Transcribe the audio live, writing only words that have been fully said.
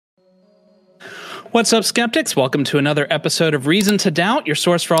What's up, skeptics? Welcome to another episode of Reason to Doubt, your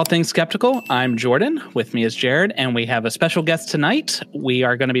source for all things skeptical. I'm Jordan. With me is Jared, and we have a special guest tonight. We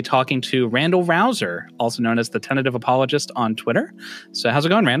are going to be talking to Randall Rauser, also known as the Tentative Apologist on Twitter. So how's it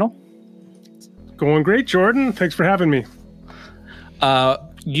going, Randall? Going great, Jordan. Thanks for having me.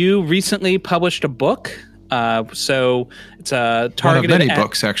 You recently published a book. So it's targeted one of many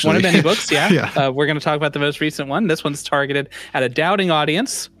books, actually. One of many books, yeah. Yeah. We're going to talk about the most recent one. This one's targeted at a doubting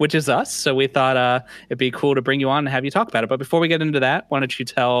audience, which is us. So we thought it'd be cool to bring you on and have you talk about it. But before we get into that, why don't you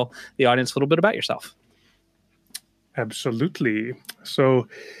tell the audience a little bit about yourself? Absolutely. So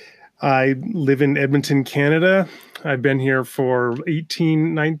I live in Edmonton, Canada. I've been here for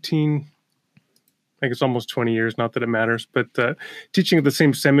 18, 19, I guess almost 20 years, not that it matters, but teaching at the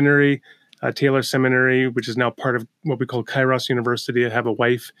same seminary, Taylor Seminary, which is now part of what we call Kairos University. I have a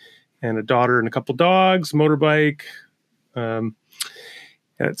wife and a daughter and a couple dogs, motorbike.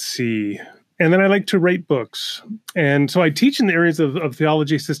 Let's see. And then I like to write books. And so I teach in the areas of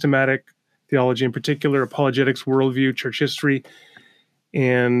theology, systematic theology in particular, apologetics, worldview, church history.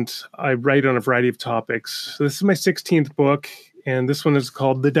 And I write on a variety of topics. So this is my 16th book. And this one is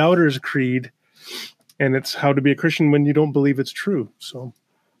called The Doubter's Creed. And it's how to be a Christian when you don't believe it's true. So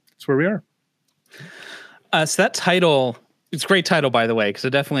that's where we are. So that title, it's a great title, by the way, because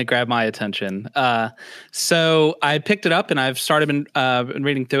it definitely grabbed my attention. So I picked it up and I've been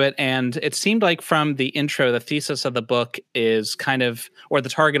reading through it. And it seemed like from the intro, the thesis of the book is kind of, or the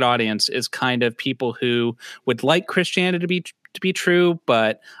target audience is kind of people who would like Christianity to be true,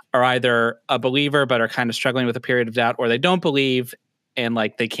 but are either a believer, but are kind of struggling with a period of doubt, or they don't believe and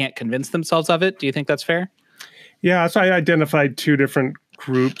like they can't convince themselves of it. Do you think that's fair? Yeah, so I identified two different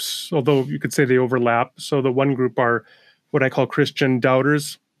groups, although you could say they overlap. So the one group are what I call Christian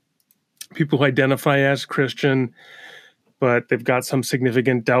doubters, people who identify as Christian, but they've got some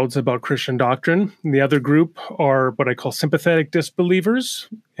significant doubts about Christian doctrine. And the other group are what I call sympathetic disbelievers,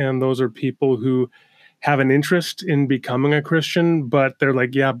 and those are people who have an interest in becoming a Christian, but they're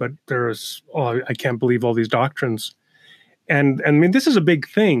like, yeah, but I can't believe all these doctrines. And I mean, this is a big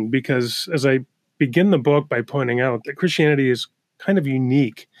thing because as I begin the book by pointing out that Christianity is kind of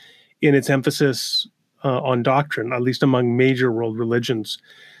unique in its emphasis on doctrine, at least among major world religions.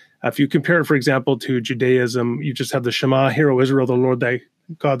 If you compare it, for example, to Judaism, you just have the Shema, Hear, O Israel, the Lord thy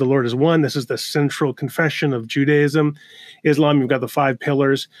God, the Lord is one. This is the central confession of Judaism. Islam, you've got the 5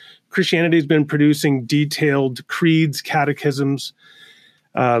 pillars. Christianity has been producing detailed creeds, catechisms,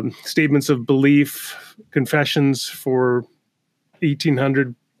 statements of belief, confessions for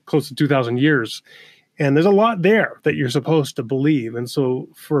 1,800, close to 2,000 years. And there's a lot there that you're supposed to believe. And so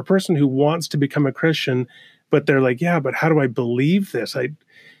for a person who wants to become a Christian, but they're like, yeah, but how do I believe this? I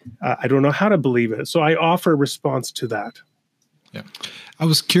don't know how to believe it. So I offer a response to that. Yeah. I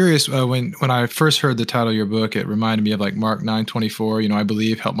was curious when I first heard the title of your book, it reminded me of like Mark 9:24, I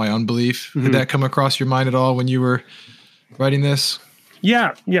believe, help my unbelief. Mm-hmm. Did that come across your mind at all when you were writing this?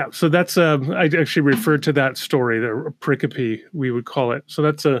 Yeah. So that's I actually referred to that story, the pericope, we would call it. So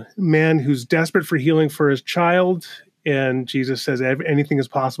that's a man who's desperate for healing for his child, and Jesus says anything is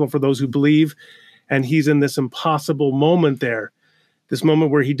possible for those who believe, and he's in this impossible moment there, this moment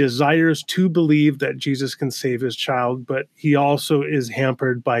where he desires to believe that Jesus can save his child, but he also is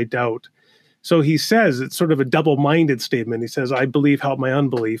hampered by doubt. So he says, it's sort of a double-minded statement. He says, I believe, help my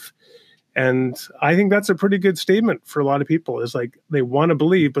unbelief. And I think that's a pretty good statement for a lot of people. Is like they want to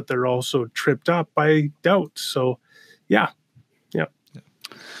believe, but they're also tripped up by doubt. So, yeah.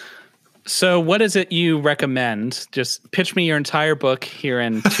 So what is it you recommend? Just pitch me your entire book here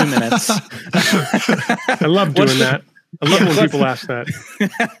in 2 minutes. I love doing that. I love when people ask that.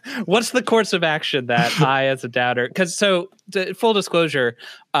 What's the course of action that I, as a doubter, because full disclosure,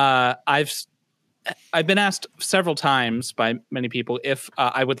 I've been asked several times by many people if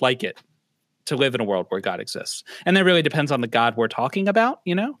I would like it to live in a world where God exists. And that really depends on the God we're talking about,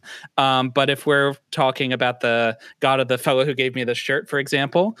 But if we're talking about the God of the fellow who gave me this shirt, for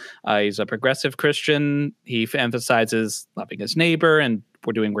example, he's a progressive Christian. He emphasizes loving his neighbor, and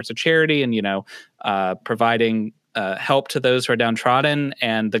we're doing works of charity and, providing help to those who are downtrodden.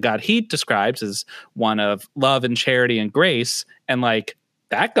 And the God he describes is one of love and charity and grace. And like,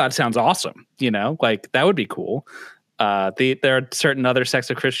 that God sounds awesome, like that would be cool. There are certain other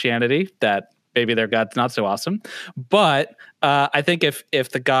sects of Christianity that maybe their God's not so awesome. But I think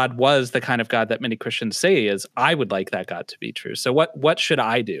if the God was the kind of God that many Christians say he is, I would like that God to be true. So what should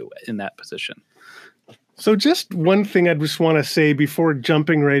I do in that position? So just one thing I just want to say before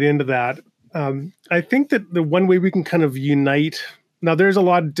jumping right into that. I think that the one way we can kind of unite, now there's a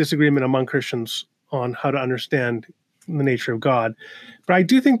lot of disagreement among Christians on how to understand the nature of God. But I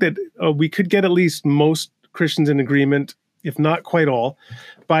do think that we could get at least most Christians in agreement, if not quite all,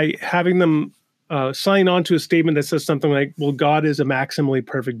 by having them sign on to a statement that says something like, well, God is a maximally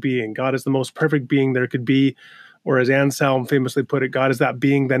perfect being. God is the most perfect being there could be. Or as Anselm famously put it, God is that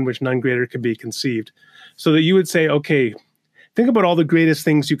being than which none greater could be conceived. So that you would say, okay, think about all the greatest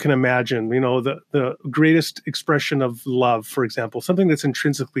things you can imagine. The greatest expression of love, for example, something that's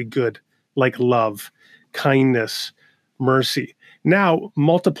intrinsically good, like love, kindness, mercy. Now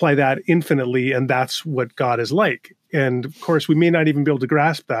multiply that infinitely, and that's what God is like. And of course, we may not even be able to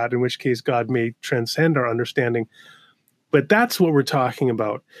grasp that, in which case God may transcend our understanding. But that's what we're talking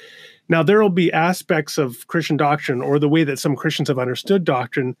about. Now, there will be aspects of Christian doctrine, or the way that some Christians have understood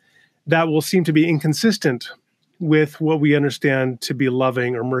doctrine, that will seem to be inconsistent with what we understand to be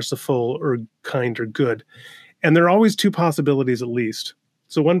loving or merciful or kind or good. And there are always two possibilities at least.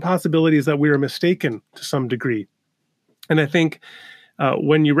 So one possibility is that we are mistaken to some degree. And I think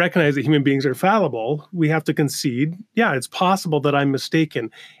when you recognize that human beings are fallible, we have to concede, yeah, it's possible that I'm mistaken.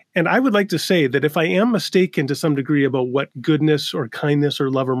 And I would like to say that if I am mistaken to some degree about what goodness or kindness or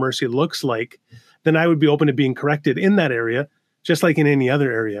love or mercy looks like, then I would be open to being corrected in that area, just like in any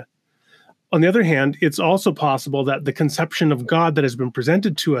other area. On the other hand, it's also possible that the conception of God that has been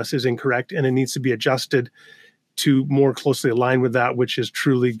presented to us is incorrect, and it needs to be adjusted to more closely align with that which is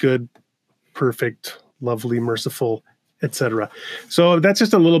truly good, perfect, lovely, merciful, etc. So that's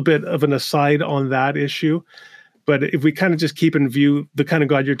just a little bit of an aside on that issue. But if we kind of just keep in view the kind of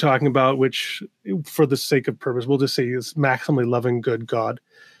God you're talking about, which for the sake of purpose, we'll just say is maximally loving, good God.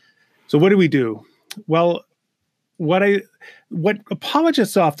 So what do we do? Well, what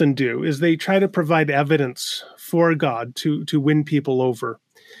apologists often do is they try to provide evidence for God to win people over.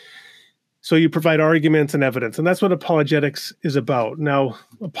 So you provide arguments and evidence, and that's what apologetics is about. Now,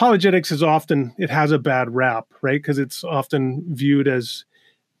 apologetics is often, it has a bad rap, right? Because it's often viewed as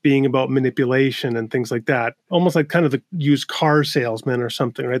being about manipulation and things like that, almost like kind of the used car salesman or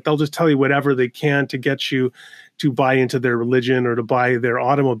something, right? They'll just tell you whatever they can to get you to buy into their religion or to buy their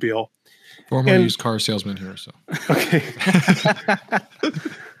automobile. Former used car salesman here, so. Okay.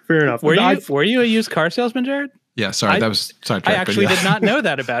 Fair enough. Were you a used car salesman, Jared? Yeah, sorry, that was sidetracked. I actually did not know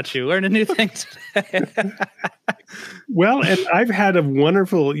that about you. Learned a new thing today. Well, and I've had a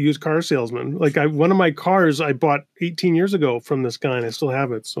wonderful used car salesman. Like one of my cars I bought 18 years ago from this guy, and I still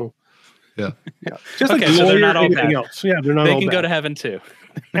have it. So, yeah. Just okay, like so they're not all bad. Else. Yeah, they're not all bad. They can go to heaven too.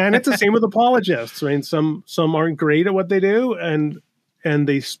 And it's the same with apologists, right? Some aren't great at what they do, and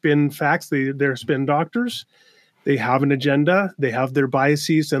they spin facts. They're spin doctors. They have an agenda. They have their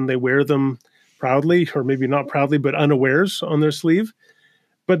biases, and they wear them proudly, or maybe not proudly, but unawares on their sleeve.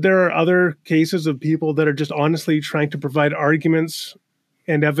 But there are other cases of people that are just honestly trying to provide arguments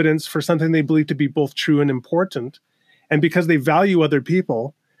and evidence for something they believe to be both true and important. And because they value other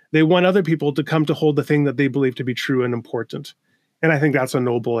people, they want other people to come to hold the thing that they believe to be true and important. And I think that's a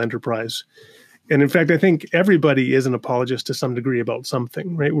noble enterprise. And in fact, I think everybody is an apologist to some degree about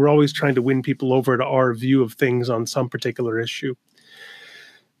something, right? We're always trying to win people over to our view of things on some particular issue.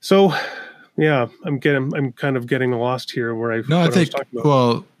 So, yeah, I'm kind of getting lost here where I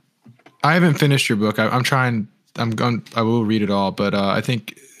haven't finished your book. I will read it all, but I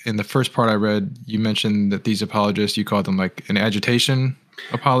think in the first part I read, you mentioned that these apologists, you call them like an agitation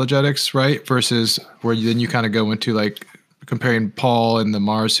apologetics, right? Versus where then you kind of go into like comparing Paul and the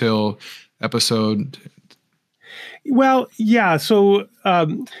Mars Hill episode. Well, yeah. So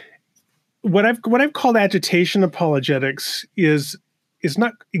what I've called agitation apologetics is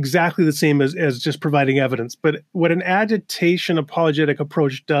not exactly the same as just providing evidence. But what an agitation apologetic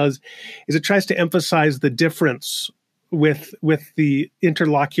approach does is it tries to emphasize the difference with the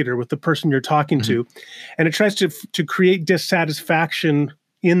interlocutor, with the person you're talking to, and it tries to create dissatisfaction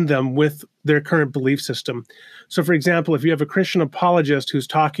in them with their current belief system. So, for example, if you have a Christian apologist who's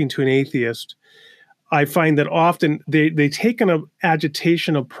talking to an atheist, I find that often they take an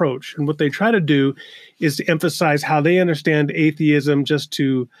agitation approach, and what they try to do is to emphasize how they understand atheism just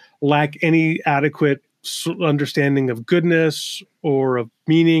to lack any adequate understanding of goodness or of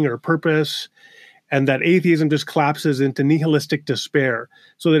meaning or purpose, and that atheism just collapses into nihilistic despair.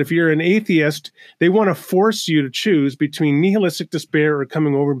 So that if you're an atheist, they want to force you to choose between nihilistic despair or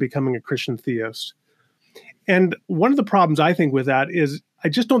coming over and becoming a Christian theist. And one of the problems I think with that is I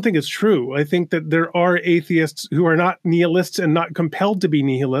just don't think it's true. I think that there are atheists who are not nihilists and not compelled to be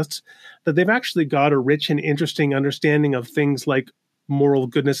nihilists, that they've actually got a rich and interesting understanding of things like moral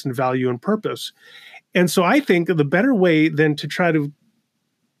goodness and value and purpose. And so I think the better way than to try to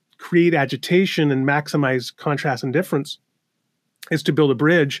create agitation and maximize contrast and difference is to build a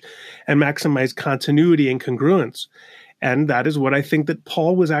bridge and maximize continuity and congruence. And that is what I think that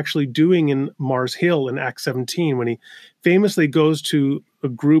Paul was actually doing in Mars Hill in Acts 17, when he famously goes to a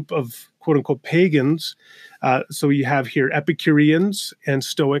group of quote unquote pagans. So you have here Epicureans and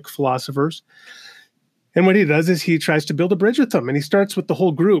Stoic philosophers. And what he does is he tries to build a bridge with them. And he starts with the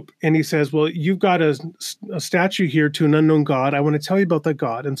whole group. And he says, well, you've got a statue here to an unknown God. I want to tell you about that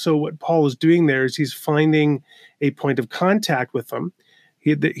God. And so what Paul is doing there is he's finding a point of contact with them.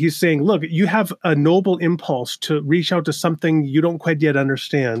 He's saying, look, you have a noble impulse to reach out to something you don't quite yet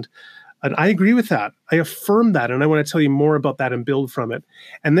understand. And I agree with that. I affirm that. And I want to tell you more about that and build from it.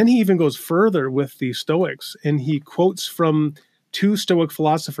 And then he even goes further with the Stoics. And he quotes from two Stoic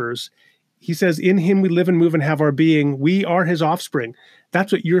philosophers. He says, in him we live and move and have our being. We are his offspring.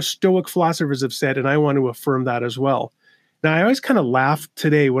 That's what your Stoic philosophers have said, and I want to affirm that as well. Now, I always kind of laugh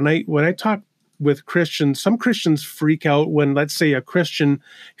today when I talk with Christians. Some Christians freak out when, let's say, a Christian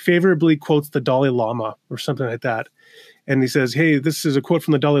favorably quotes the Dalai Lama or something like that. And he says, hey, this is a quote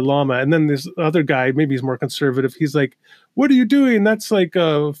from the Dalai Lama. And then this other guy, maybe he's more conservative, he's like, what are you doing? That's like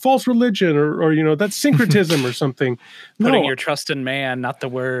a false religion or that's syncretism or something. Putting your trust in man, not the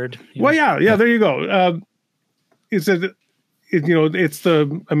word. Well, yeah, there you go. You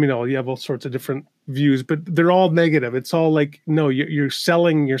have all sorts of different views, but they're all negative. It's all like, no, you're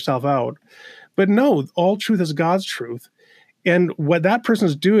selling yourself out. But no, all truth is God's truth. And what that person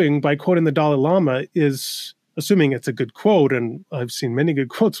is doing by quoting the Dalai Lama is, assuming it's a good quote, and I've seen many good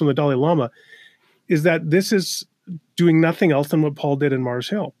quotes from the Dalai Lama, is that this is doing nothing else than what Paul did in Mars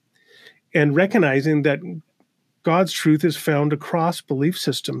Hill, and recognizing that God's truth is found across belief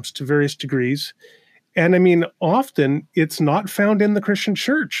systems to various degrees. And I mean, often it's not found in the Christian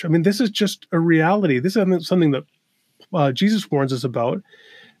church. I mean, this is just a reality. This is something that Jesus warns us about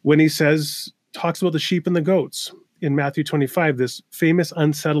when he talks about the sheep and the goats in Matthew 25, this famous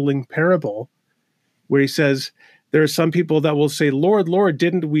unsettling parable where he says, there are some people that will say, Lord, Lord,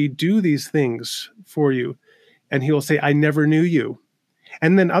 didn't we do these things for you? And he will say, I never knew you.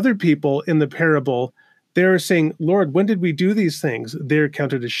 And then other people in the parable, they're saying, Lord, when did we do these things? They're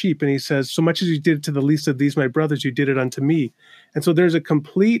counted as sheep. And he says, so much as you did it to the least of these, my brothers, you did it unto me. And so there's a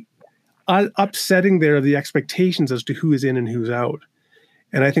complete upsetting there of the expectations as to who is in and who's out.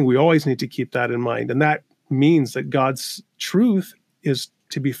 And I think we always need to keep that in mind. And that means that God's truth is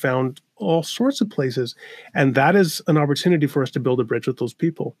to be found all sorts of places. And that is an opportunity for us to build a bridge with those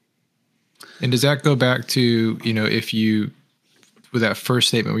people. And does that go back to, if you, with that first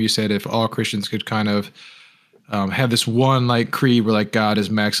statement where you said if all Christians could kind of have this one like creed where like God is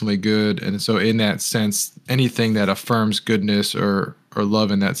maximally good. And so in that sense, anything that affirms goodness or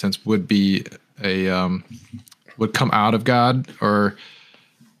love in that sense would be would come out of God, or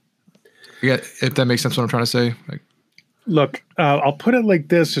if that makes sense what I'm trying to say. Look, I'll put it like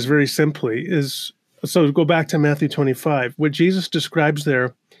this, just very simply, so go back to Matthew 25. What Jesus describes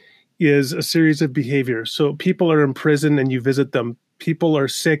there is a series of behaviors. So people are in prison and you visit them. People are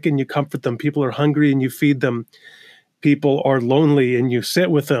sick and you comfort them. People are hungry and you feed them. People are lonely and you sit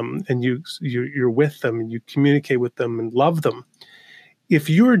with them and you're with them and you communicate with them and love them. If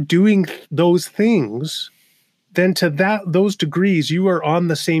you're doing those things, then to those degrees, you are on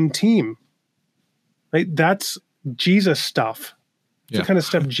the same team, right? That's Jesus stuff. It's the kind of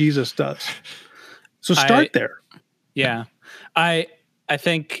stuff Jesus does. So start there. Yeah. I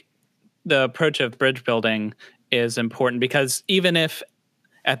think the approach of bridge building is important, because even if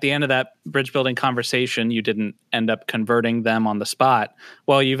at the end of that bridge building conversation, you didn't end up converting them on the spot,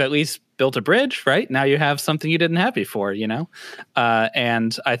 well, you've at least built a bridge, right? Now you have something you didn't have before,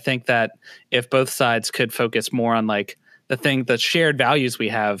 And I think that if both sides could focus more on like the shared values we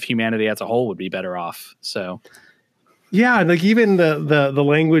have, humanity as a whole would be better off. So yeah, like even the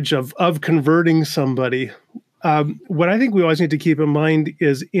language of converting somebody. What I think we always need to keep in mind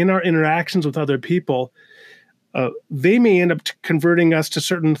is in our interactions with other people, they may end up converting us to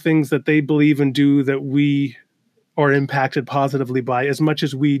certain things that they believe and do that we are impacted positively by as much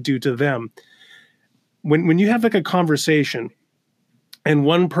as we do to them. When you have like a conversation and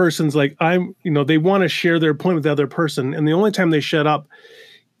one person's like, they want to share their point with the other person, and the only time they shut up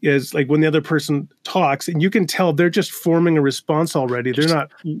is like when the other person talks, and you can tell they're just forming a response already. They're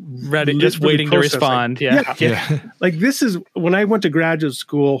not ready, just waiting to respond. Yeah. Like this is when I went to graduate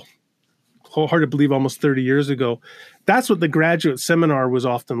school, hard to believe, almost 30 years ago. That's what the graduate seminar was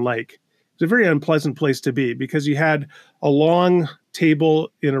often like. It's a very unpleasant place to be because you had a long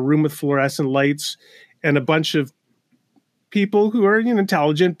table in a room with fluorescent lights and a bunch of people who are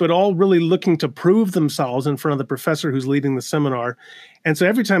intelligent, but all really looking to prove themselves in front of the professor who's leading the seminar. And so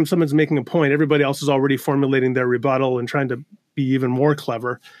every time someone's making a point, everybody else is already formulating their rebuttal and trying to be even more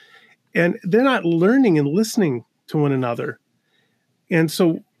clever. And they're not learning and listening to one another. And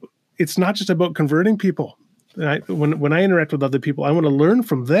so it's not just about converting people. When I interact with other people, I want to learn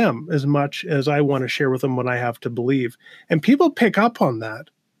from them as much as I want to share with them what I have to believe. And people pick up on that.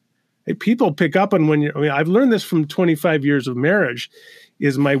 People pick up on I've learned this from 25 years of marriage,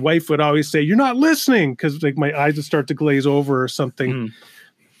 is my wife would always say, "You're not listening," because like my eyes would start to glaze over or something.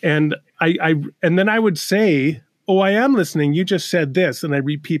 And and then I would say, "Oh, I am listening. You just said this." And I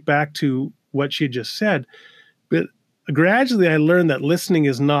repeat back to what she just said. But gradually I learned that listening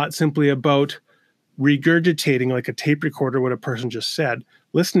is not simply about regurgitating like a tape recorder what a person just said.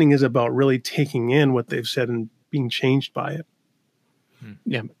 Listening is about really taking in what they've said and being changed by it.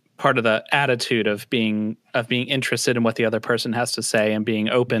 Yeah. Part of the attitude of being interested in what the other person has to say and being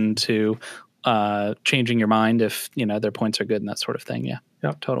open to changing your mind if their points are good and that sort of thing. Yeah,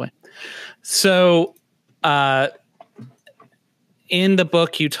 totally. So in the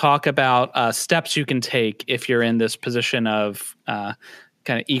book, you talk about steps you can take if you're in this position of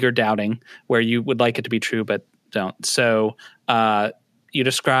kind of eager doubting, where you would like it to be true but don't. So you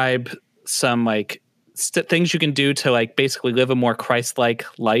describe some like things you can do to like basically live a more Christ-like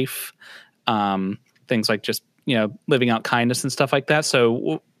life. Things like just, living out kindness and stuff like that.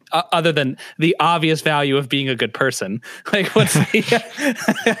 So other than the obvious value of being a good person, like what's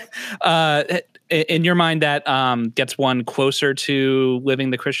in your mind that gets one closer to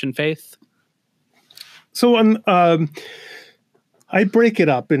living the Christian faith? So I break it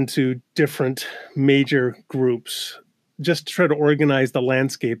up into different major groups just to try to organize the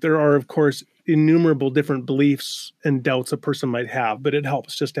landscape. There are, of course, innumerable different beliefs and doubts a person might have, but it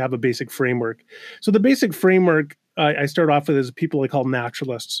helps just to have a basic framework. So the basic framework I start off with is people I call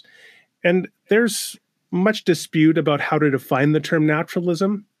naturalists. And there's much dispute about how to define the term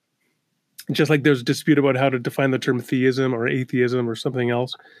naturalism, just like there's dispute about how to define the term theism or atheism or something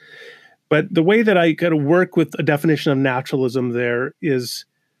else. But the way that I kind of work with a definition of naturalism there is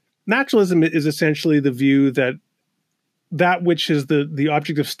naturalism is essentially the view that which is the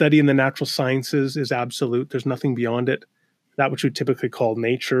object of study in the natural sciences is absolute. There's nothing beyond it. That which we typically call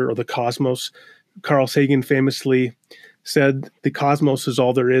nature or the cosmos. Carl Sagan famously said the cosmos is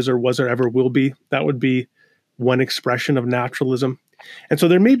all there is or was or ever will be. That would be one expression of naturalism. And so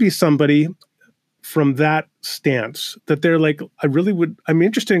there may be somebody from that stance that they're like, I'm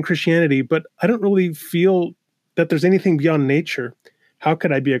interested in Christianity, but I don't really feel that there's anything beyond nature. How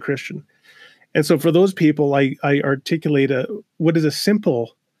could I be a Christian? And so for those people, I articulate what is a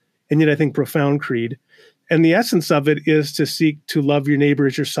simple and yet I think profound creed. And the essence of it is to seek to love your neighbor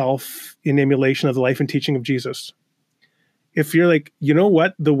as yourself in emulation of the life and teaching of Jesus. If you're like, you know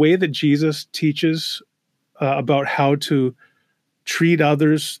what, the way that Jesus teaches about how to treat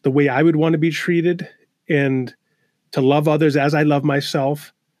others the way I would want to be treated and to love others as I love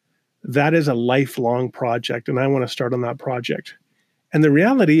myself, that is a lifelong project. And I want to start on that project. And the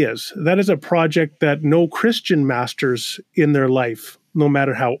reality is that is a project that no Christian masters in their life, no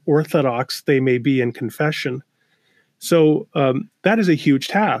matter how orthodox they may be in confession. So that is a huge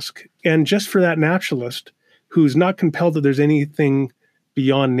task. And just for that naturalist who's not compelled that there's anything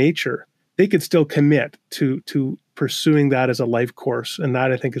beyond nature, they could still commit to pursuing that as a life course. And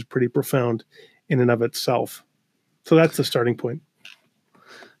that I think is pretty profound in and of itself. So that's the starting point.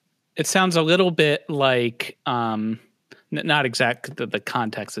 It sounds a little bit like, not exactly, the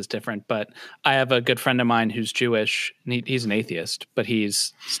context is different, but I have a good friend of mine who's Jewish, and he's an atheist, but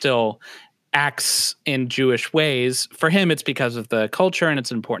he's still acts in Jewish ways. For him, it's because of the culture and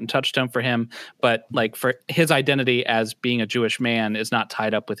it's an important touchstone for him. But like for his identity as being a Jewish man is not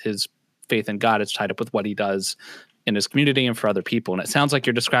tied up with his faith in God. It's tied up with what he does in his community and for other people. And it sounds like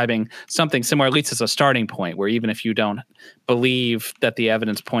you're describing something similar, at least as a starting point, where even if you don't believe that the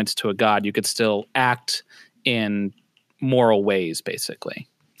evidence points to a God, you could still act in moral ways, basically.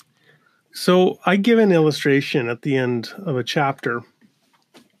 So I give an illustration at the end of a chapter.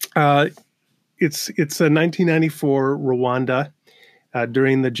 It's a 1994 Rwanda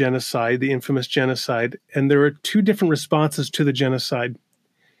during the genocide, the infamous genocide, and there are two different responses to the genocide,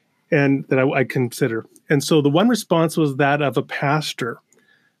 and that I consider. And so the one response was that of a pastor,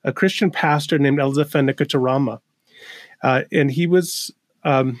 a Christian pastor named Elzefan Nakatarama, and he was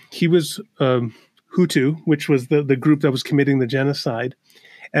Hutu, which was the group that was committing the genocide,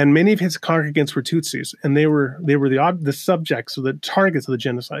 and many of his congregants were Tutsis, and they were the subjects or the targets of the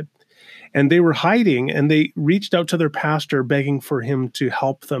genocide. And they were hiding, and they reached out to their pastor begging for him to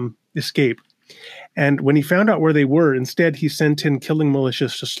help them escape. And when he found out where they were, instead he sent in killing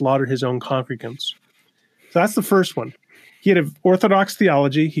militias to slaughter his own congregants. So that's the first one. He had an orthodox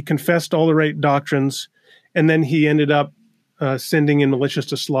theology, he confessed all the right doctrines, and then he ended up sending in militias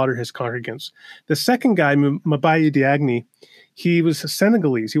to slaughter his congregants. The second guy, Mabaye Diagne, he was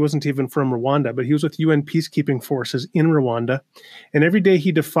Senegalese. He wasn't even from Rwanda, but he was with UN peacekeeping forces in Rwanda. And every day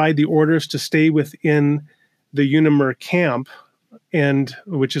he defied the orders to stay within the UNAMIR camp, and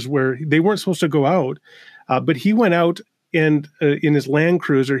which is where they weren't supposed to go out. But he went out, and in his Land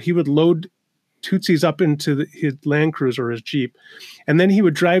Cruiser, he would load Tutsis up into his Land Cruiser or his Jeep. And then he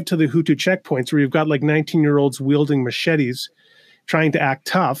would drive to the Hutu checkpoints where you've got like 19-year-olds wielding machetes trying to act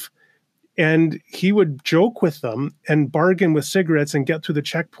tough. And he would joke with them and bargain with cigarettes and get through the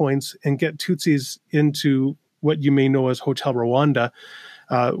checkpoints and get Tutsis into what you may know as Hotel Rwanda,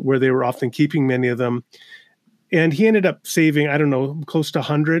 where they were often keeping many of them. And he ended up saving, I don't know, close to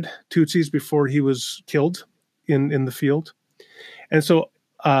 100 Tutsis before he was killed in the field. And so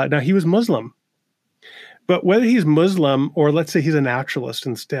now he was Muslim. But whether he's Muslim or let's say he's a naturalist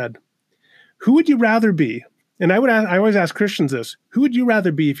instead, who would you rather be? And I always ask Christians this: who would you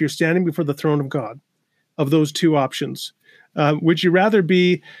rather be if you're standing before the throne of God? Of those two options, would you rather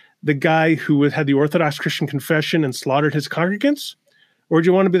be the guy who had the Orthodox Christian confession and slaughtered his congregants, or do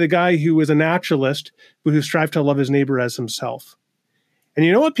you want to be the guy who was a naturalist who strived to love his neighbor as himself? And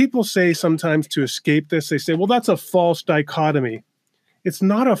you know what people say sometimes to escape this? They say, "Well, that's a false dichotomy." It's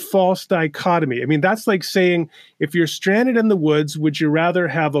not a false dichotomy. I mean, that's like saying, if you're stranded in the woods, would you rather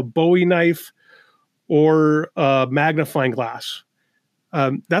have a Bowie knife or a magnifying glass?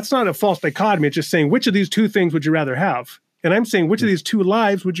 That's not a false dichotomy. It's just saying, which of these two things would you rather have? And I'm saying, which of these two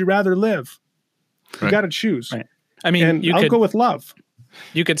lives would you rather live? You got to choose. Right. I mean, and I'll go with love.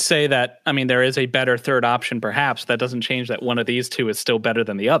 You could say that, I mean, there is a better third option, perhaps. That doesn't change that one of these two is still better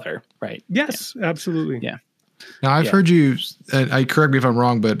than the other, right? Yes, absolutely. Yeah. Now, I've heard you, and correct me if I'm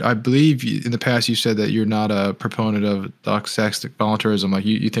wrong, but I believe in the past you said that you're not a proponent of doxastic voluntarism. Like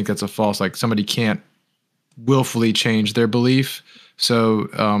you think that's a false, like somebody can't willfully change their belief. So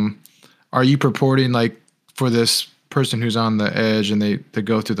are you purporting like for this person who's on the edge and they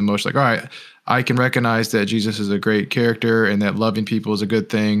go through the motion, like, all right, I can recognize that Jesus is a great character and that loving people is a good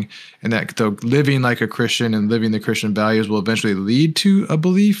thing, and that though living like a Christian and living the Christian values will eventually lead to a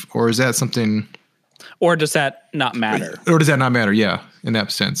belief? Or is that something... Or does that not matter? Or does that not matter? Yeah, in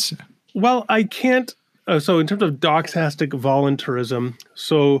that sense. Well, I can't. So in terms of doxastic voluntarism,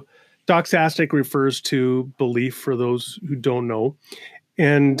 so doxastic refers to belief for those who don't know.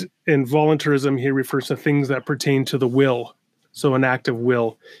 And voluntarism here refers to things that pertain to the will. So an act of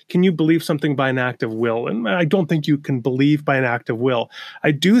will. Can you believe something by an act of will? And I don't think you can believe by an act of will.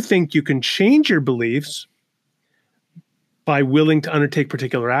 I do think you can change your beliefs by willing to undertake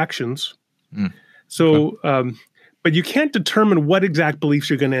particular actions. Mm. So, but you can't determine what exact beliefs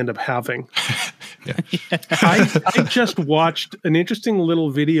you're going to end up having. I just watched an interesting little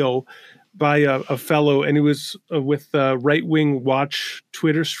video by a fellow, and it was with Right Wing Watch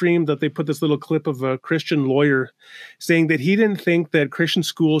Twitter stream that they put this little clip of a Christian lawyer saying that he didn't think that Christian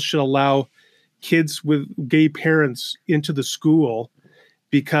schools should allow kids with gay parents into the school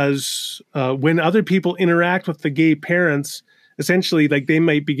because when other people interact with the gay parents, essentially, like they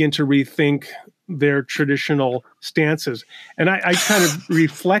might begin to rethink their traditional stances. And I kind of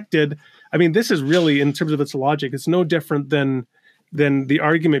reflected, I mean, this is really, in terms of its logic, it's no different than the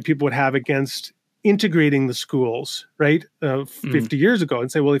argument people would have against integrating the schools, right? 50 years ago, and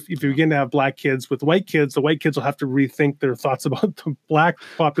say, well, if you begin to have black kids with white kids, the white kids will have to rethink their thoughts about the black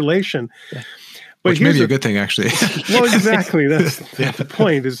population. Yeah. But which may be a good thing, actually. Well, exactly. That's the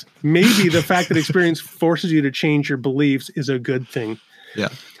point, is maybe the fact that experience forces you to change your beliefs is a good thing. Yeah.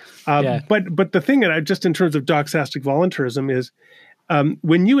 But the thing that just in terms of doxastic voluntarism is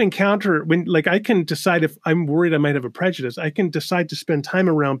when you encounter, like I can decide if I'm worried I might have a prejudice, I can decide to spend time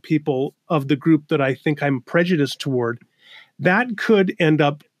around people of the group that I think I'm prejudiced toward. That could end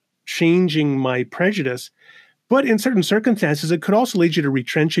up changing my prejudice. But in certain circumstances, it could also lead you to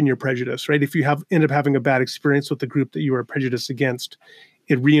retrench in your prejudice, right? If you end up having a bad experience with the group that you are prejudiced against,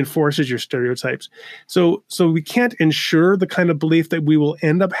 it reinforces your stereotypes. So we can't ensure the kind of belief that we will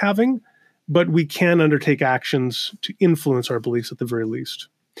end up having, but we can undertake actions to influence our beliefs at the very least.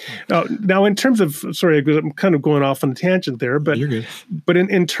 Now in terms of, sorry, I'm kind of going off on a tangent there, but you're good. But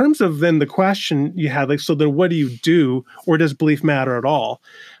in terms of then the question you had, like, so then what do you do, or does belief matter at all?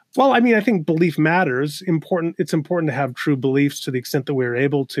 Well, I mean, I think belief matters. It's important to have true beliefs to the extent that we're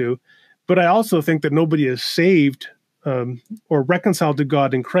able to. But I also think that nobody is saved or reconciled to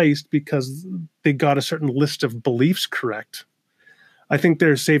God in Christ because they got a certain list of beliefs correct. I think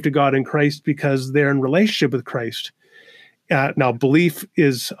they're saved to God in Christ because they're in relationship with Christ. Now, belief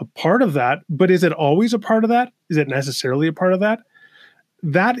is a part of that, but is it always a part of that? Is it necessarily a part of that?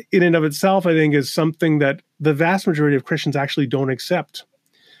 that in and of itself, I think, is something that the vast majority of Christians actually don't accept,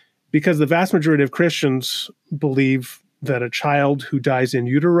 because the vast majority of Christians believe that a child who dies in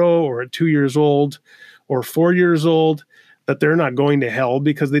utero or at 2 years old or 4 years old, that they're not going to hell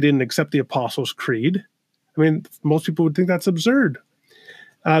because they didn't accept the Apostles' Creed. I mean, most people would think that's absurd.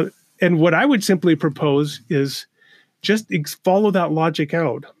 And what I would simply propose is just follow that logic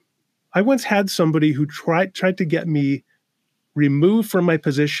out. I once had somebody who tried to get me removed from my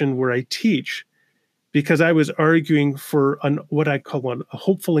position where I teach because I was arguing for what I call a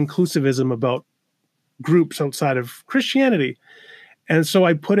hopeful inclusivism about groups outside of Christianity. And so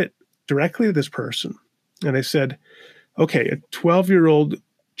I put it directly to this person. And I said, okay, a 12-year-old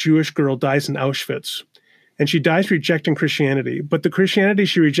Jewish girl dies in Auschwitz, and she dies rejecting Christianity. But the Christianity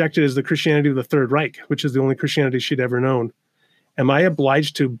she rejected is the Christianity of the Third Reich, which is the only Christianity she'd ever known. Am I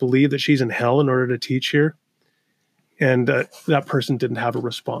obliged to believe that she's in hell in order to teach here? And that person didn't have a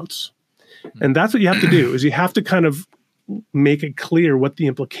response. And that's what you have to do, is you have to kind of make it clear what the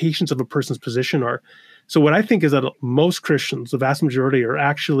implications of a person's position are. So what I think is that most Christians, the vast majority, are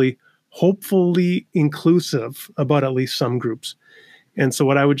actually hopefully inclusive about at least some groups. And so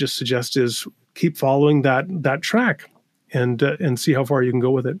what I would just suggest is keep following that track and see how far you can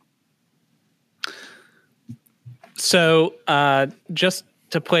go with it. So just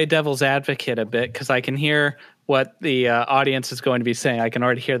to play devil's advocate a bit, because I can hear what the audience is going to be saying. I can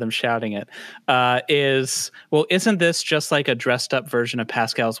already hear them shouting it. Isn't this just like a dressed up version of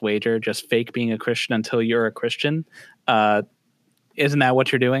Pascal's wager, just fake being a Christian until you're a Christian? Isn't that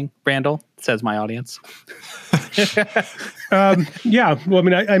what you're doing, Randall? Says my audience. Yeah. Well, I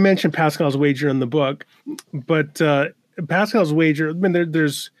mean, I mentioned Pascal's wager in the book, but Pascal's wager, I mean,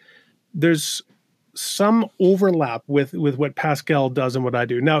 there's some overlap with what Pascal does and what I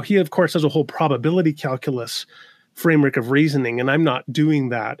do. Now, he, of course, has a whole probability calculus framework of reasoning, and I'm not doing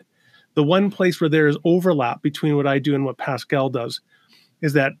that. The one place where there is overlap between what I do and what Pascal does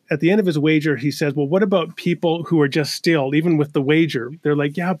is that at the end of his wager, he says, well, what about people who are just still, even with the wager? They're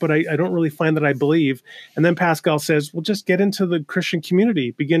like, yeah, but I don't really find that I believe. And then Pascal says, well, just get into the Christian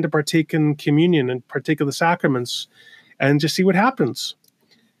community, begin to partake in communion and partake of the sacraments, and just see what happens.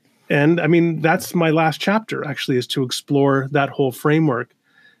 And I mean, that's my last chapter, actually, is to explore that whole framework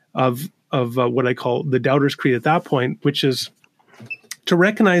of what I call the Doubter's Creed at that point, which is to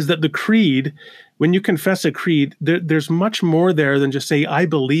recognize that the creed, when you confess a creed, there's much more there than just say, I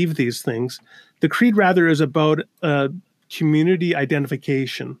believe these things. The creed rather is about community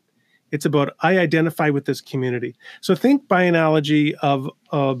identification. It's about, I identify with this community. So think by analogy of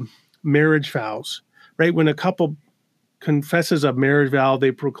marriage vows, right? When a couple confesses a marriage vow,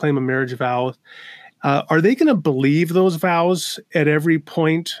 they proclaim a marriage vow. Are they going to believe those vows at every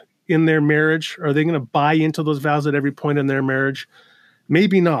point in their marriage? Are they going to buy into those vows at every point in their marriage?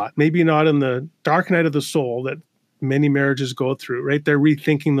 Maybe not. Maybe not in the dark night of the soul that many marriages go through, right? They're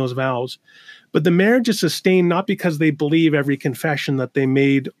rethinking those vows. But the marriage is sustained not because they believe every confession that they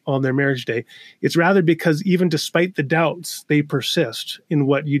made on their marriage day. It's rather because even despite the doubts, they persist in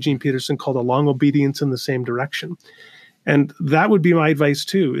what Eugene Peterson called a long obedience in the same direction. And that would be my advice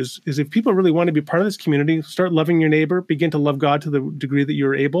too, is if people really want to be part of this community, start loving your neighbor, begin to love God to the degree that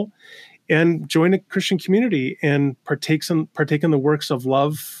you're able, and join a Christian community and partake in the works of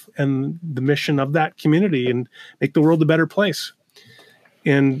love and the mission of that community and make the world a better place.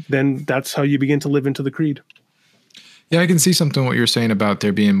 And then that's how you begin to live into the creed. Yeah, I can see something what you're saying about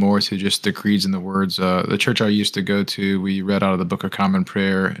there being more to just the creeds and the words. The church I used to go to, we read out of the Book of Common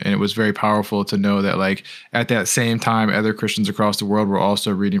Prayer, and it was very powerful to know that, like, at that same time, other Christians across the world were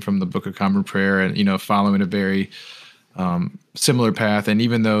also reading from the Book of Common Prayer and, following a very similar path. And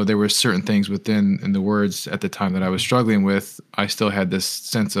even though there were certain things in the words at the time that I was struggling with, I still had this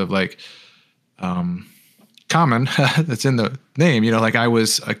sense of common that's in the name, like I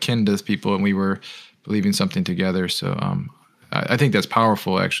was akin to people and we were believing something together. So I think that's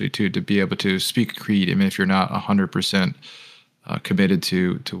powerful actually too, to be able to speak a creed, even if you're not 100% committed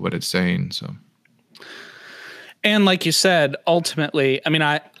to what it's saying. So. And like you said, ultimately, I mean,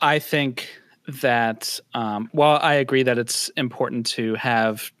 I think that while I agree that it's important to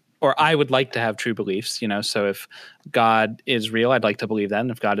have, or I would like to have true beliefs, so if God is real, I'd like to believe that.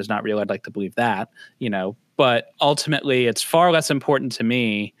 And if God is not real, I'd like to believe that, but ultimately it's far less important to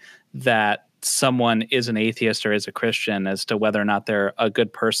me that someone is an atheist or is a Christian as to whether or not they're a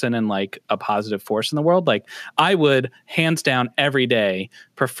good person and like a positive force in the world. Like I would hands down every day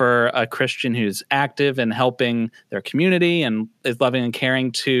prefer a Christian who's active and helping their community and is loving and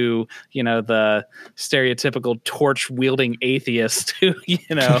caring to, the stereotypical torch wielding atheist who,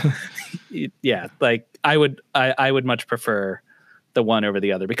 yeah, like I would much prefer the one over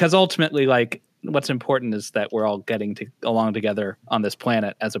the other, because ultimately, like, what's important is that we're all getting along together on this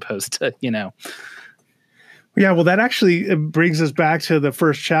planet, as opposed to, Yeah, well, that actually brings us back to the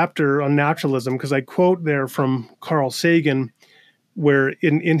first chapter on naturalism, because I quote there from Carl Sagan, where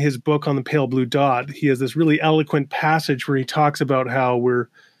in his book on the pale blue dot, he has this really eloquent passage where he talks about how we're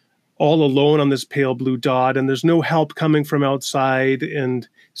all alone on this pale blue dot and there's no help coming from outside. And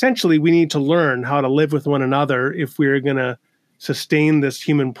essentially, we need to learn how to live with one another if we're going to sustain this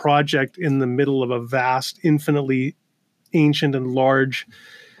human project in the middle of a vast, infinitely ancient and large,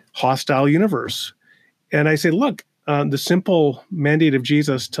 hostile universe. And I say, look, the simple mandate of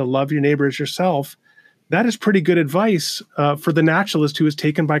Jesus to love your neighbor as yourself, that is pretty good advice for the naturalist who was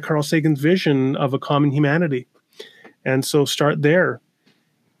taken by Carl Sagan's vision of a common humanity. And so start there.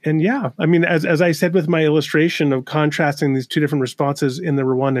 And yeah, I mean, as I said with my illustration of contrasting these two different responses in the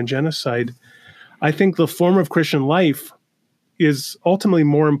Rwandan genocide, I think the form of Christian life is ultimately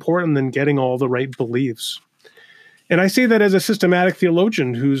more important than getting all the right beliefs. And I say that as a systematic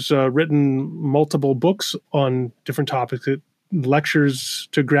theologian who's written multiple books on different topics, lectures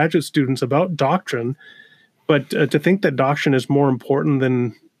to graduate students about doctrine. But to think that doctrine is more important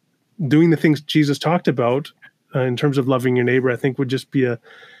than doing the things Jesus talked about in terms of loving your neighbor, I think would just be a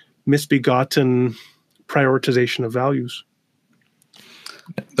misbegotten prioritization of values.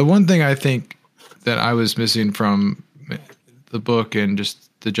 The one thing I think that I was missing from the book and just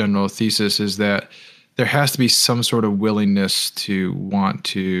the general thesis is that there has to be some sort of willingness to want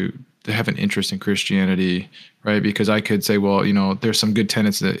to have an interest in Christianity, right? Because I could say, well, there's some good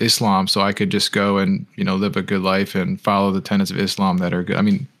tenets of Islam, so I could just go and, live a good life and follow the tenets of Islam that are good. I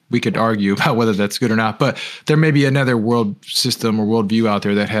mean, we could argue about whether that's good or not, but there may be another world system or worldview out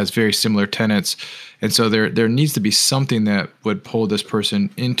there that has very similar tenets. And so there needs to be something that would pull this person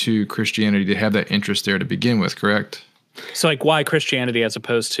into Christianity to have that interest there to begin with, correct? So, like, why Christianity as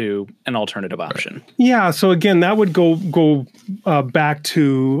opposed to an alternative option? Right. Yeah. So again, that would go back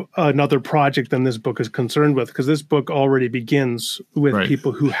to another project than this book is concerned with, because this book already begins with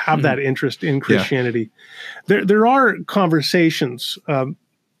people who have that interest in Christianity. Yeah. There are conversations.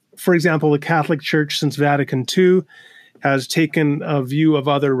 For example, the Catholic Church since Vatican II has taken a view of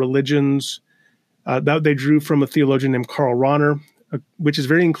other religions that they drew from a theologian named Karl Rahner, which is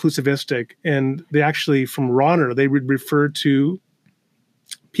very inclusivistic. And they actually, from Rahner, they would refer to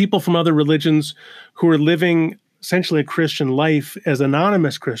people from other religions who are living essentially a Christian life as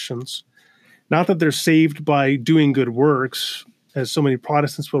anonymous Christians. Not that they're saved by doing good works, as so many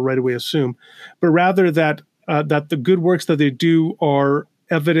Protestants will right away assume, but rather that the good works that they do are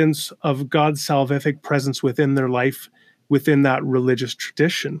evidence of God's salvific presence within their life, within that religious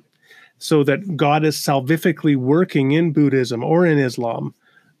tradition. So that God is salvifically working in Buddhism or in Islam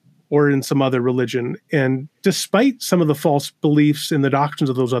or in some other religion. And despite some of the false beliefs in the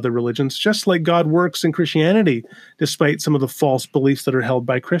doctrines of those other religions, just like God works in Christianity, despite some of the false beliefs that are held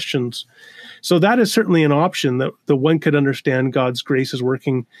by Christians. So that is certainly an option that one could understand God's grace is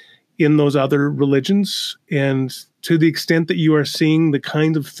working in those other religions. And to the extent that you are seeing the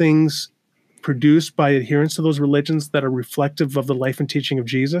kind of things produced by adherents to those religions that are reflective of the life and teaching of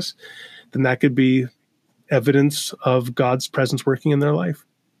Jesus, then that could be evidence of God's presence working in their life.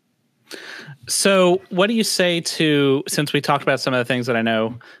 So what do you say to, since we talked about some of the things that I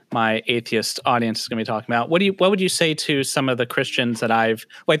know my atheist audience is going to be talking about, what would you say to some of the Christians that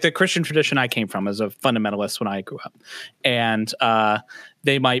like the Christian tradition I came from as a fundamentalist when I grew up, and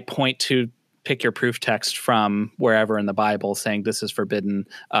they might point to, pick your proof text from wherever in the Bible saying this is forbidden.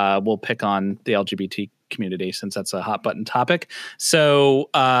 We'll pick on the LGBT community since that's a hot button topic.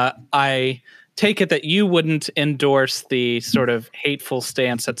 So I take it that you wouldn't endorse the sort of hateful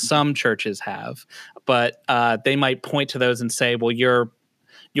stance that some churches have, but they might point to those and say, well, you're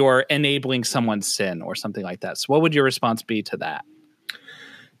enabling someone's sin or something like that. So what would your response be to that?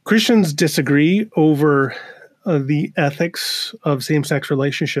 Christians disagree over the ethics of same-sex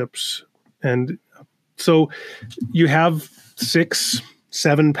relationships. And so you have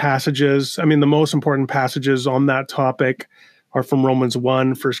 6-7 passages. I mean, the most important passages on that topic are from Romans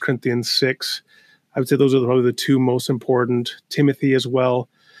 1, 1 Corinthians 6. I would say those are probably the two most important, Timothy as well.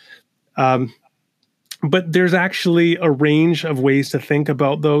 But there's actually a range of ways to think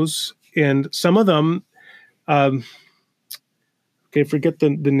about those. And some of them, forget the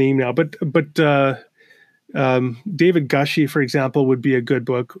name now, but David Gushee, for example, would be a good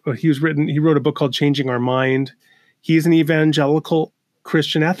book. He wrote a book called Changing Our Mind. He's an evangelical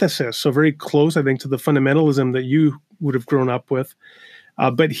Christian ethicist, so very close, I think, to the fundamentalism that you would have grown up with.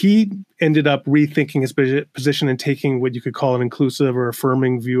 But he ended up rethinking his position and taking what you could call an inclusive or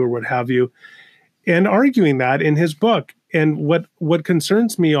affirming view or what have you, and arguing that in his book. And what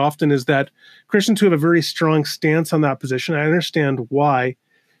concerns me often is that Christians who have a very strong stance on that position, I understand why,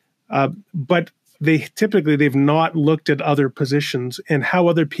 but they've not looked at other positions and how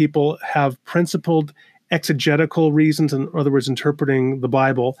other people have principled exegetical reasons, in other words, interpreting the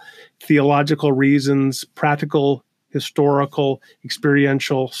Bible, theological reasons, practical, historical,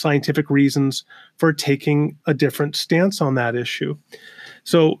 experiential, scientific reasons for taking a different stance on that issue.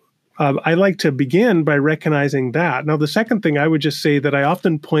 So I like to begin by recognizing that. Now, the second thing I would just say that I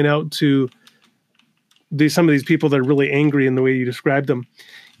often point out to some of these people that are really angry in the way you describe them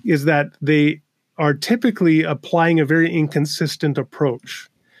is that they are typically applying a very inconsistent approach.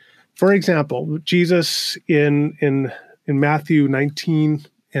 For example, Jesus in Matthew 19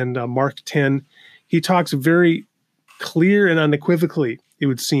 and Mark 10, he talks very clear and unequivocally, it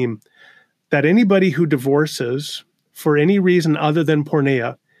would seem, that anybody who divorces for any reason other than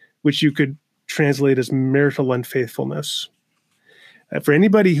porneia, which you could translate as marital unfaithfulness, for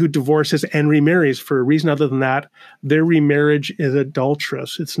anybody who divorces and remarries for a reason other than that, their remarriage is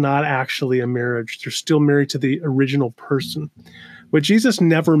adulterous. It's not actually a marriage. They're still married to the original person. What Jesus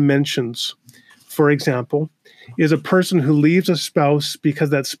never mentions, for example, is a person who leaves a spouse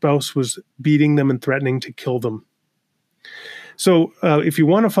because that spouse was beating them and threatening to kill them. So if you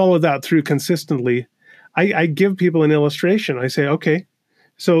want to follow that through consistently, I give people an illustration. I say, okay,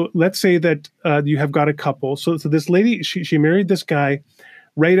 so let's say that you have got a couple. So this lady, she married this guy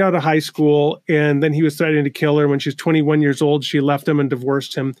right out of high school, and then he was threatening to kill her. When she's 21 years old, she left him and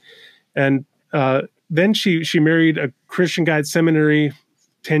divorced him. And then she married a Christian guy at seminary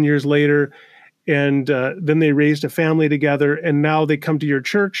 10 years later, and then they raised a family together, and now they come to your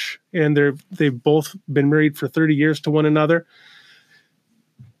church, and they've both been married for 30 years to one another.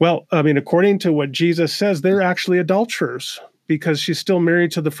 Well, I mean, according to what Jesus says, they're actually adulterers because she's still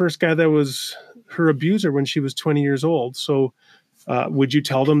married to the first guy that was her abuser when she was 20 years old. So would you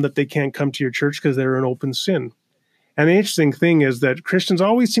tell them that they can't come to your church because they're an open sin? And the interesting thing is that Christians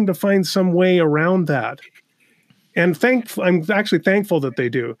always seem to find some way around that. And I'm actually thankful that they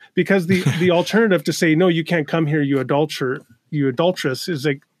do, because the alternative to say, no, you can't come here, you adulteress, is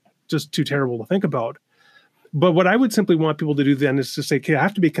like just too terrible to think about. But what I would simply want people to do then is to say, okay, I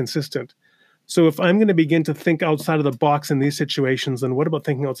have to be consistent. So if I'm going to begin to think outside of the box in these situations, then what about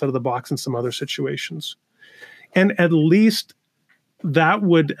thinking outside of the box in some other situations? And at the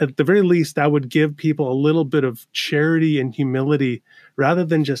very least, that would give people a little bit of charity and humility rather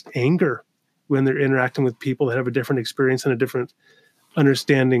than just anger when they're interacting with people that have a different experience and a different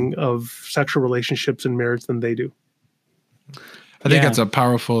understanding of sexual relationships and marriage than they do. I think that's a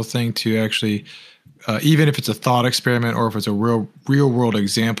powerful thing to actually, even if it's a thought experiment or if it's a real world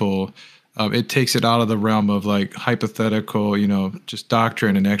example, it takes it out of the realm of like hypothetical, just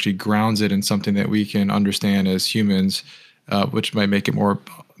doctrine, and actually grounds it in something that we can understand as humans, which might make it more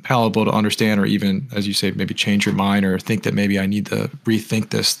palatable to understand, or even, as you say, maybe change your mind or think that maybe I need to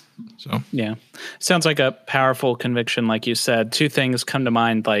rethink this. So yeah, sounds like a powerful conviction. Like you said, two things come to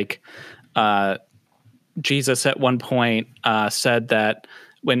mind. Like Jesus at one point said that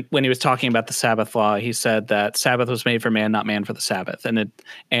when he was talking about the Sabbath law, he said that Sabbath was made for man, not man for the Sabbath.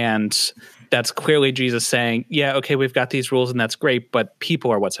 And that's clearly Jesus saying, yeah, okay, we've got these rules and that's great, but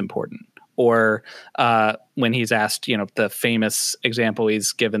people are what's important. Or when he's asked, the famous example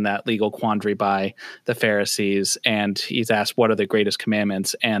he's given, that legal quandary by the Pharisees, and he's asked, what are the greatest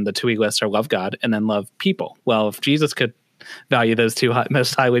commandments? And the two he lists are love God and then love people. Well, if Jesus could value those two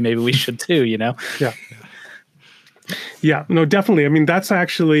most highly, maybe we should too, Yeah. Yeah, no, definitely. I mean, that's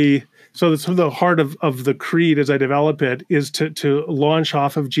actually, so the heart of the creed as I develop it is to launch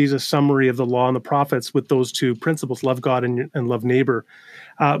off of Jesus' summary of the law and the prophets with those two principles, love God and love neighbor.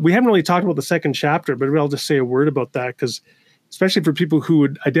 We haven't really talked about the second chapter, but I'll just say a word about that, because especially for people who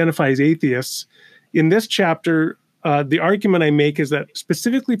would identify as atheists, in this chapter, the argument I make is that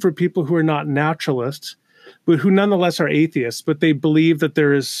specifically for people who are not naturalists, but who nonetheless are atheists, but they believe that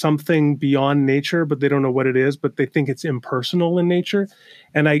there is something beyond nature, but they don't know what it is, but they think it's impersonal in nature.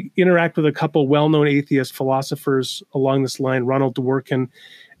 And I interact with a couple well-known atheist philosophers along this line, Ronald Dworkin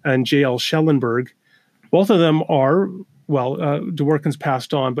and J.L. Schellenberg. Both of them are, Dworkin's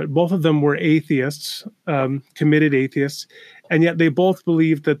passed on, but both of them were atheists, committed atheists, and yet they both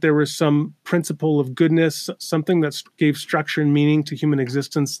believed that there was some principle of goodness, something that gave structure and meaning to human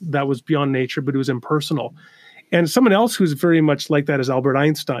existence that was beyond nature, but it was impersonal. And someone else who's very much like that is Albert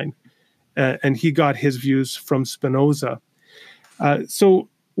Einstein, and he got his views from Spinoza. So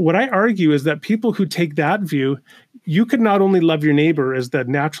what I argue is that people who take that view, you could not only love your neighbor, as the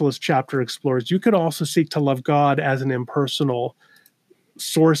naturalist chapter explores, you could also seek to love God as an impersonal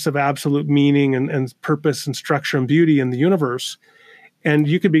source of absolute meaning and purpose and structure and beauty in the universe. And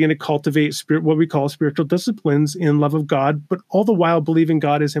you could begin to cultivate what we call spiritual disciplines in love of God, but all the while believing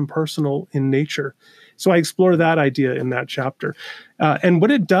God is impersonal in nature. So I explore that idea in that chapter. And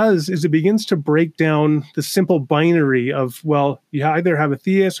what it does is it begins to break down the simple binary of, well, you either have a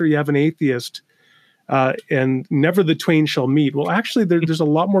theist or you have an atheist, and never the twain shall meet. Well, actually, there's a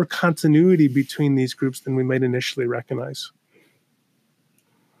lot more continuity between these groups than we might initially recognize.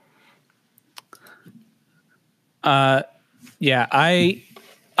 Yeah,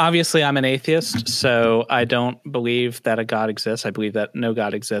 I'm an atheist, so I don't believe that a God exists. I believe that no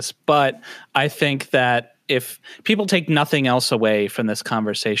God exists. But I think that if people take nothing else away from this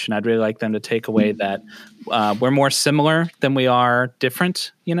conversation, I'd really like them to take away that we're more similar than we are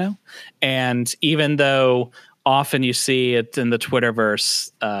different, And even though often you see it in the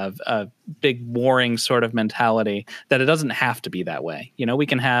Twitterverse of a big warring sort of mentality, that it doesn't have to be that way. We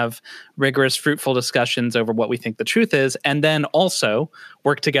can have rigorous, fruitful discussions over what we think the truth is, and then also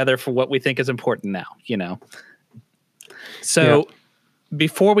work together for what we think is important now, So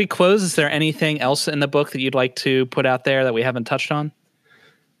before we close, is there anything else in the book that you'd like to put out there that we haven't touched on?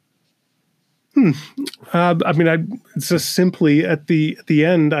 It's just simply at the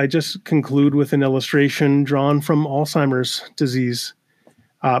end, I just conclude with an illustration drawn from Alzheimer's disease.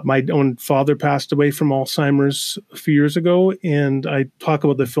 My own father passed away from Alzheimer's a few years ago, and I talk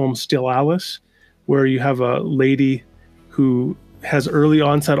about the film Still Alice, where you have a lady who has early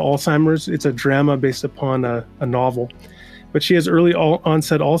onset Alzheimer's. It's a drama based upon a novel, but she has early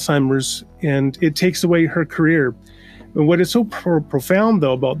onset Alzheimer's, and it takes away her career. And what is so profound,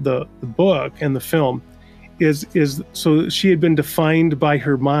 though, about the book and the film is so she had been defined by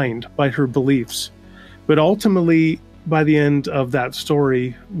her mind, by her beliefs. But ultimately, by the end of that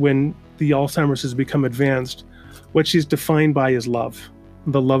story, when the Alzheimer's has become advanced, what she's defined by is love,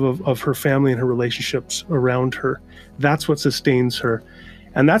 the love of her family and her relationships around her. That's what sustains her.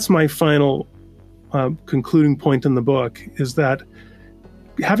 And that's my final concluding point in the book, is that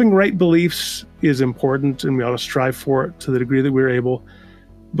having right beliefs is important, and we ought to strive for it to the degree that we're able.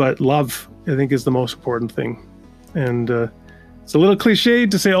 But love, I think, is the most important thing. And it's a little cliched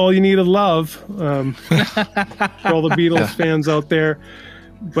to say all you need is love for all the Beatles fans out there.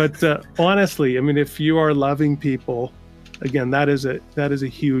 But honestly, if you are loving people, again, that is a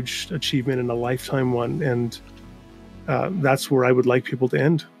huge achievement and a lifetime one. And that's where I would like people to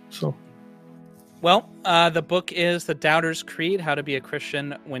end. So. Well, the book is The Doubter's Creed, How to Be a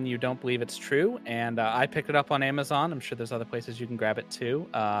Christian When You Don't Believe It's True. And I picked it up on Amazon. I'm sure there's other places you can grab it too.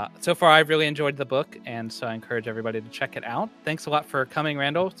 So far, I've really enjoyed the book, and so I encourage everybody to check it out. Thanks a lot for coming,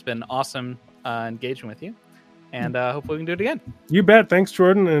 Randall. It's been awesome engaging with you. And hopefully we can do it again. You bet. Thanks,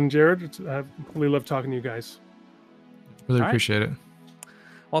 Jordan and Jared. I really love talking to you guys. Really appreciate it.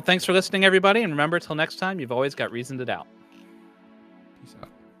 Well, thanks for listening, everybody. And remember, till next time, you've always got reason to doubt. Peace out.